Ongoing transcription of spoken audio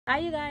Hi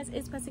you guys,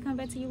 it's Pussy coming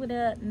back to you with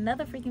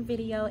another freaking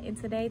video. And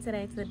today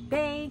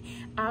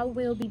I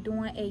will be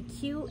doing a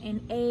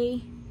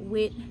Q&A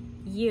with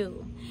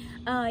you.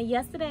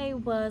 Yesterday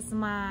was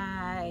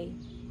my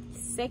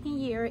second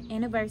year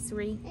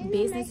anniversary,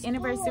 business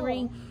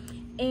anniversary,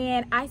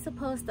 and I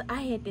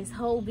had this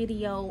whole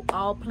video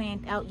all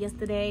planned out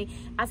yesterday.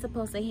 I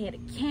supposed to had a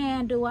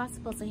candle, I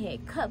supposed to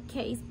had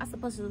cupcakes, I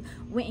supposed to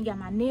went and got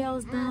my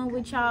nails done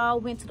with y'all,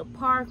 went to the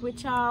park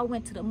with y'all,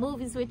 went to the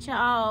movies with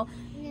y'all,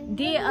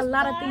 did a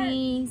lot of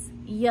things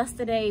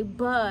yesterday,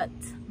 but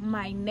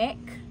my neck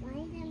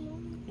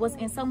was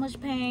in so much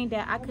pain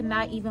that I could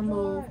not even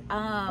move.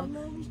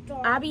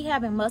 I be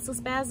having muscle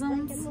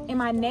spasms in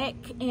my neck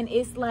and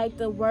it's like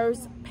the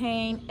worst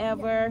pain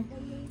ever.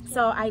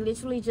 So I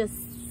literally just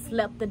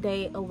slept the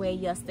day away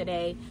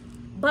yesterday.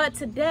 But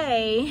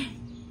today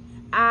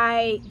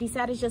I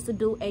decided just to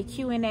do a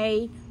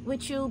Q&A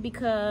with you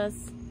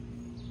because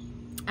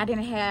I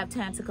didn't have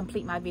time to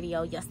complete my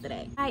video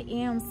yesterday. I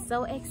am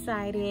so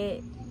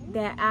excited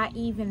that I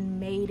even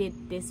made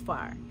it this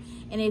far.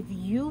 And if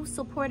you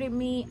supported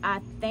me, I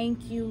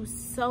thank you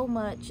so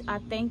much. I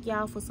thank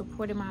y'all for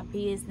supporting my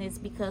business,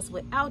 because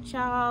without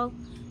y'all,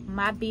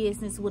 my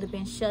business would have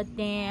been shut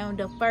down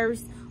the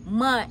first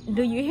month.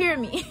 Do you hear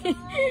me?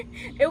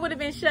 It would have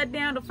been shut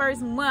down the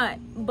first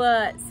month.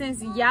 But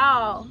since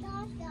y'all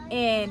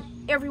and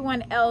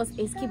everyone else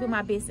is keeping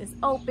my business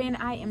open,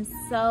 I am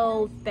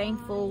so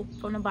thankful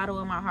from the bottom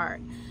of my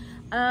heart.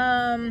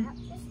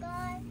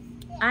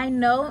 I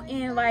know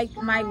in like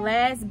my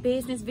last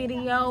business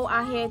video,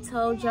 I had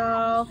told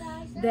y'all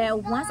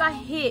that once I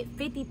hit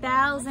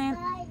 50,000,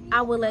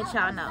 I will let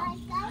y'all know.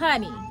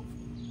 Honey,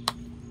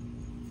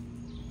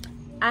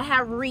 I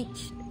have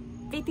reached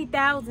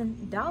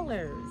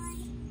 $50,000.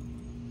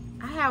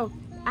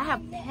 I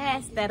have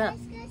passed that up.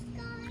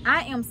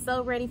 I am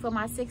so ready for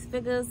my six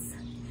figure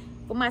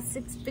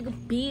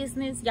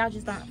business. Y'all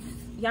just don't,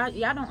 y'all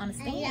don't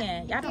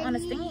understand. Y'all don't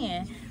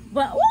understand.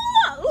 But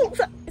ooh,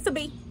 it's a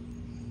bee.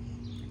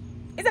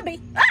 It's a bee.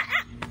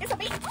 It's a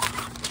bee.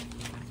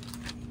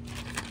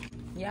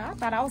 Yeah, I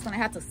thought I was gonna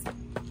have to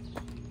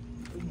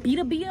beat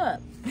a bee up.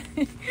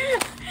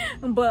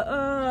 But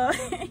oh,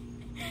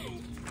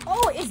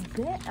 it's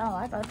dead. Oh,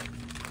 I thought.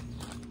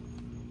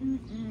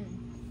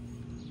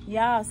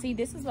 Y'all see,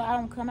 this is why I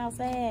don't come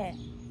outside.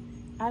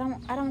 I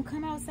don't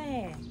come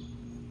outside.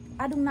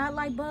 I do not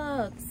like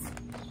bugs.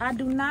 I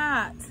do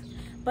not.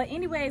 But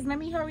anyways, let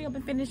me hurry up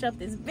and finish up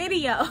this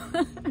video.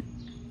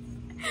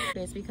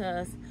 That's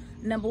because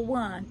number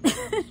one,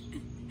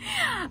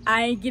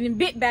 I ain't getting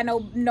bit by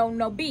no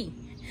bee.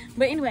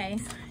 But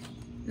anyways,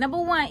 number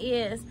one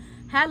is,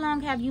 how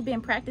long have you been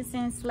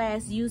practicing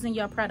 / using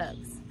your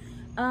products?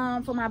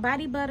 For my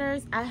body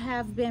butters, I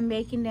have been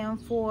making them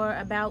for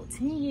about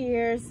 10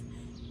 years.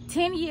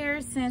 10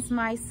 years since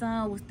my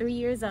son was 3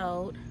 years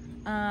old.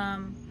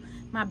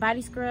 My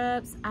body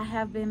scrubs, I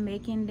have been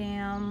making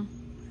them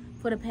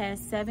for the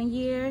past 7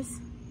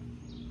 years.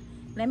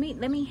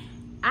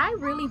 I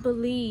really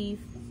believe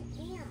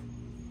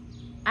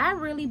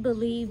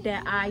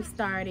that I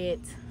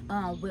started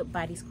with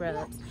body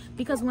scrubs,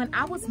 because when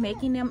I was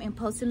making them and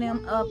posting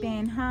them up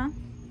in,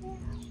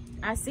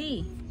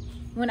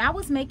 when I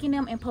was making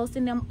them and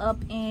posting them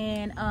up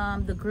in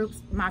the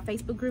groups, my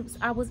Facebook groups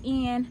I was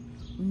in,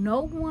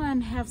 no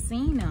one have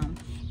seen them.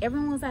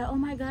 Everyone was like, oh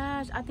my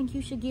gosh, I think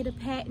you should get a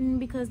patent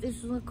because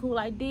this is a cool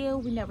idea.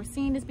 We never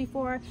seen this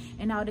before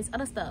and all this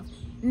other stuff.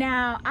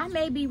 Now, I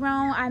may be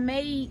wrong. I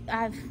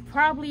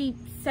probably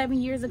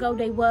 7 years ago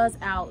they was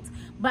out.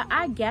 But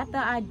I got the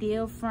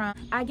idea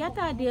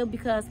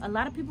because a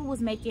lot of people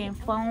was making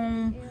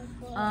foam,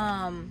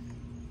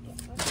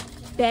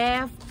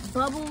 bath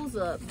bubbles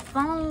or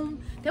foam.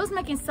 They was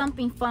making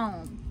something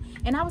foam.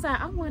 And I was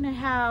like, I wonder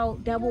how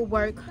that will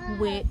work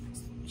with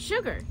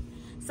sugar.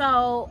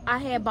 So I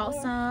had bought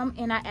some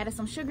and I added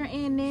some sugar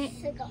in it,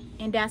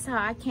 and that's how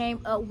I came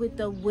up with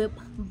the whip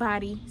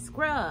body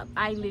scrub.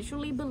 I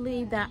literally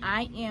believe that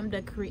I am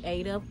the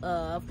creator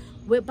of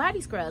whip body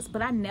scrubs,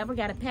 but I never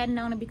got a patent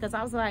on it because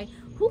I was like,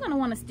 who gonna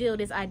want to steal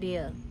this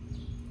idea?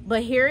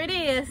 But here it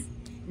is.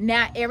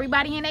 Now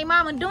everybody and their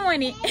mama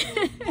doing it.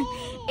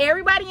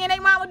 Everybody and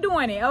their mama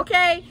doing it,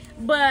 okay?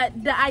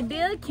 But the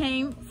idea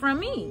came from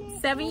me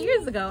 7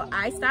 years ago.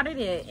 I started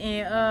it,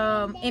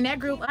 and in that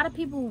group, a lot of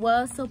people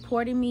was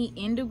supporting me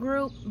in the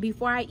group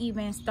before I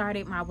even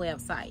started my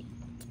website.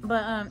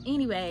 But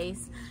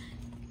anyways,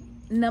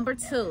 number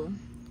two,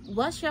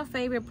 what's your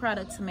favorite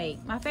product to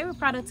make? My favorite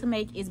product to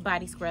make is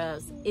body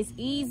scrubs. It's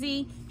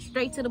easy,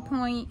 straight to the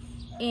point,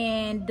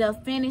 and the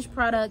finished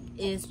product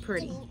is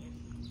pretty.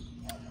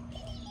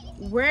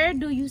 Where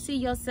do you see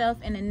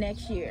yourself in the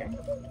next year?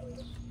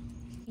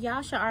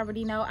 Y'all should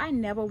already know I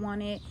never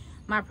wanted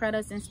my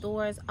products in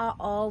stores. I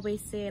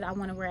always said I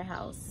want a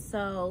warehouse.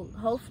 So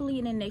hopefully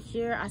in the next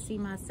year I see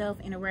myself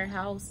in a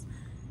warehouse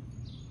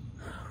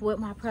with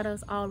my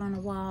products all on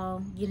the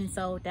wall getting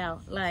sold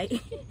out.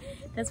 Like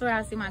that's where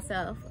I see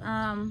myself.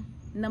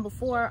 Number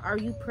four, are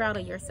you proud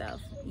of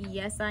yourself?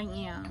 Yes, I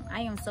am.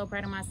 I am so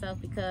proud of myself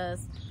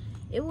because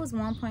it was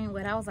one point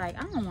where I was like,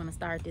 I don't want to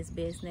start this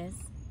business,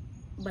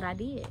 but I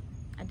did.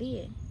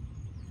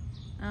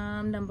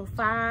 Number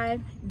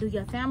 5, do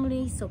your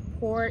family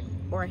support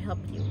or help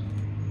you?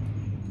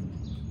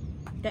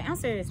 The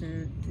answer is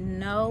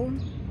no,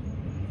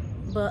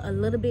 but a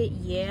little bit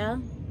yeah.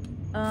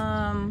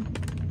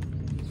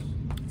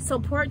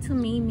 Support to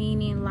me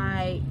meaning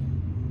like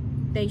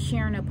they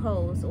sharing a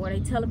post, or they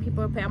telling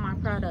people about my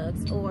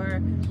products,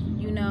 or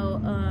you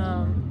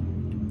know,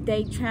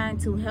 they trying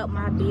to help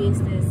my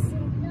business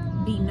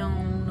be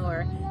known,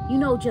 or you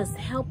know, just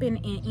helping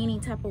in any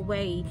type of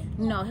way,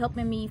 you know,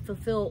 helping me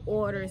fulfill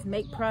orders,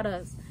 make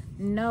products.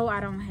 No, I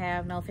don't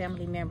have no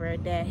family member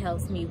that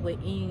helps me with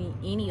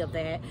any of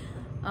that.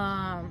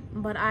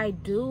 But I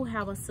do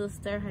have a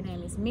sister, her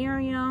name is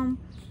Miriam,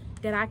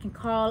 that I can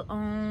call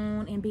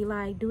on and be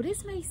like, do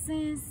this make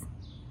sense?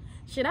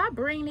 Should I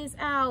bring this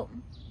out?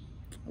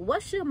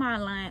 What should my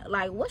line,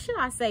 like, what should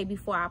I say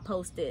before I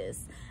post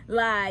this?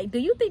 Like, do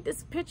you think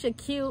this picture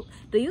cute?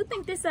 Do you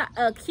think this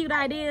a cute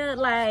idea?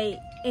 Like,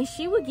 and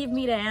she would give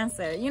me the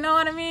answer, you know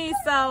what I mean?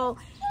 So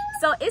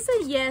it's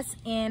a yes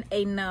and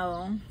a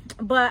no.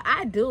 But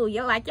I do,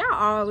 like, y'all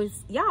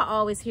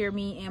always hear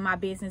me in my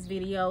business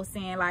videos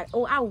saying like,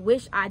 oh, I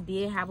wish I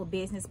did have a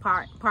business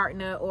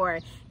partner, or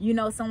you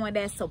know, someone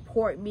that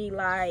support me,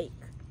 like,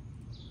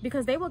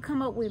 because they would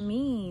come up with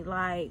me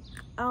like,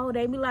 oh,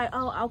 they be like,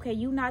 oh, okay,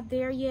 you not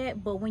there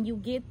yet, but when you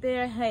get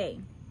there, hey,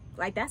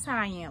 like, that's how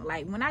I am.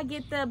 Like, when I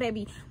get there,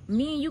 baby,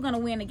 me and you gonna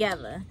win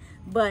together.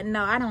 But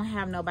no, I don't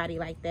have nobody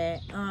like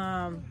that.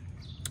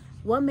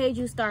 What made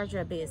you start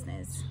your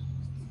business?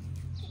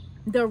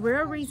 The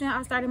real reason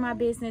I started my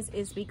business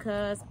is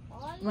because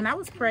when I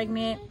was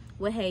pregnant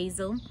with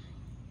Hazel,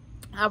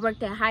 I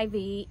worked at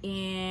Hy-Vee,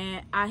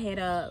 and I had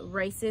a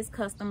racist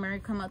customer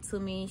come up to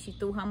me. She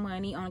threw her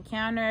money on the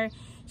counter.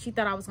 She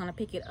thought I was gonna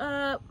pick it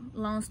up.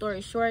 Long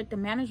story short, the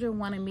manager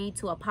wanted me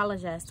to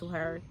apologize to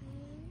her,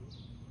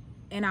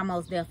 and I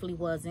most definitely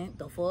wasn't.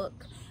 The fuck.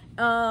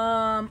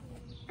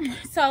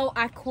 So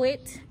I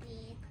quit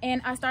and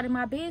I started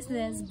my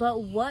business.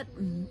 But what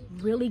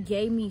really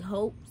gave me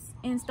hopes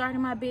in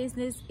starting my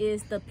business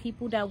is the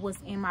people that was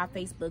in my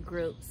Facebook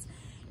groups.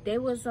 They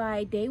was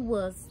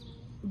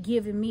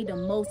giving me the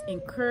most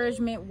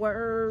encouragement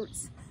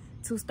words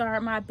to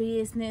start my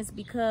business,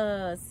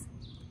 because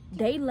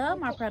they love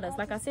my products.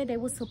 Like I said, they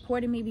was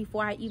supporting me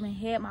before I even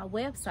had my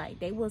website.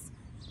 They was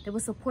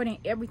supporting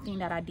everything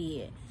that I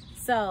did.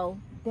 So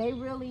they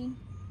really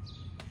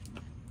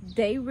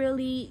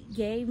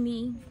gave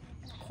me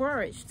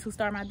courage to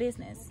start my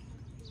business.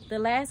 The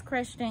last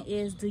question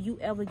is, do you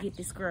ever get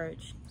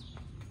discouraged?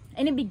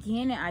 In the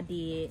beginning I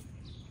did,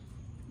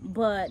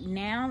 but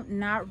now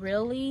not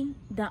really.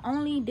 The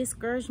only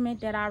discouragement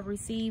that I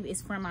receive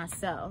is from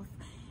myself.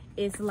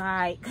 It's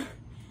like,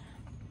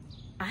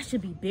 I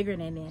should be bigger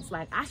than this.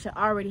 Like, I should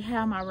already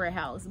have my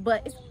warehouse.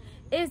 But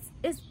it's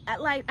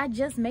like, I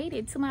just made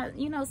it to my,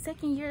 you know,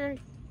 2nd year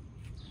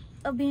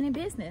of being in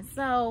business.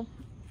 So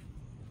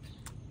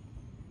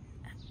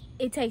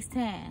it takes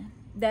time.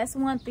 That's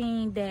one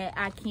thing that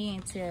I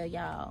can tell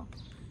y'all.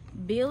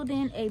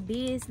 Building a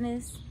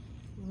business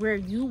where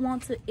you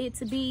want it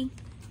to be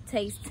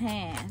takes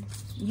time.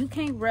 You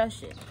can't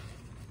rush it.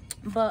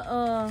 But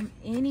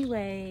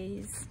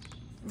anyways,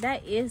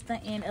 that is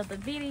the end of the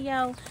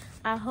video.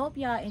 I hope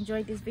y'all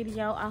enjoyed this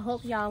video. I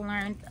hope y'all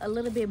learned a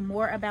little bit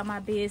more about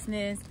my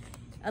business,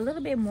 a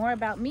little bit more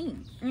about me,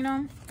 you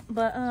know.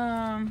 But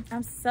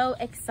I'm so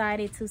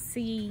excited to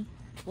see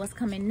what's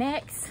coming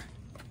next.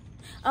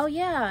 Oh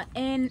yeah,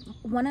 and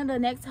one of the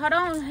next, hold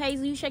on,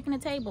 Hazel, you shaking the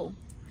table.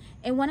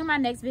 In one of my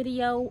next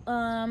video,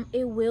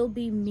 it will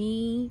be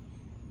me,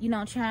 you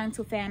know, trying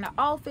to find an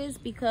office,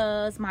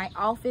 because my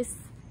office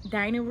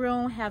dining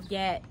room have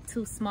got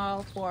too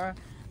small for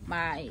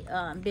my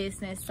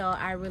business. So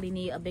I really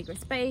need a bigger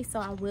space. So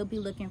I will be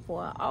looking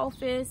for an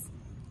office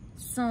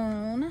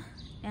soon,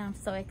 and I'm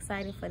so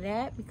excited for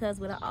that, because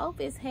with an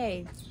office,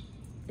 hey,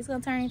 it's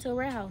gonna turn into a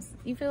warehouse.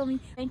 You feel me?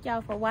 Thank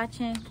y'all for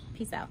watching.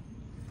 Peace out.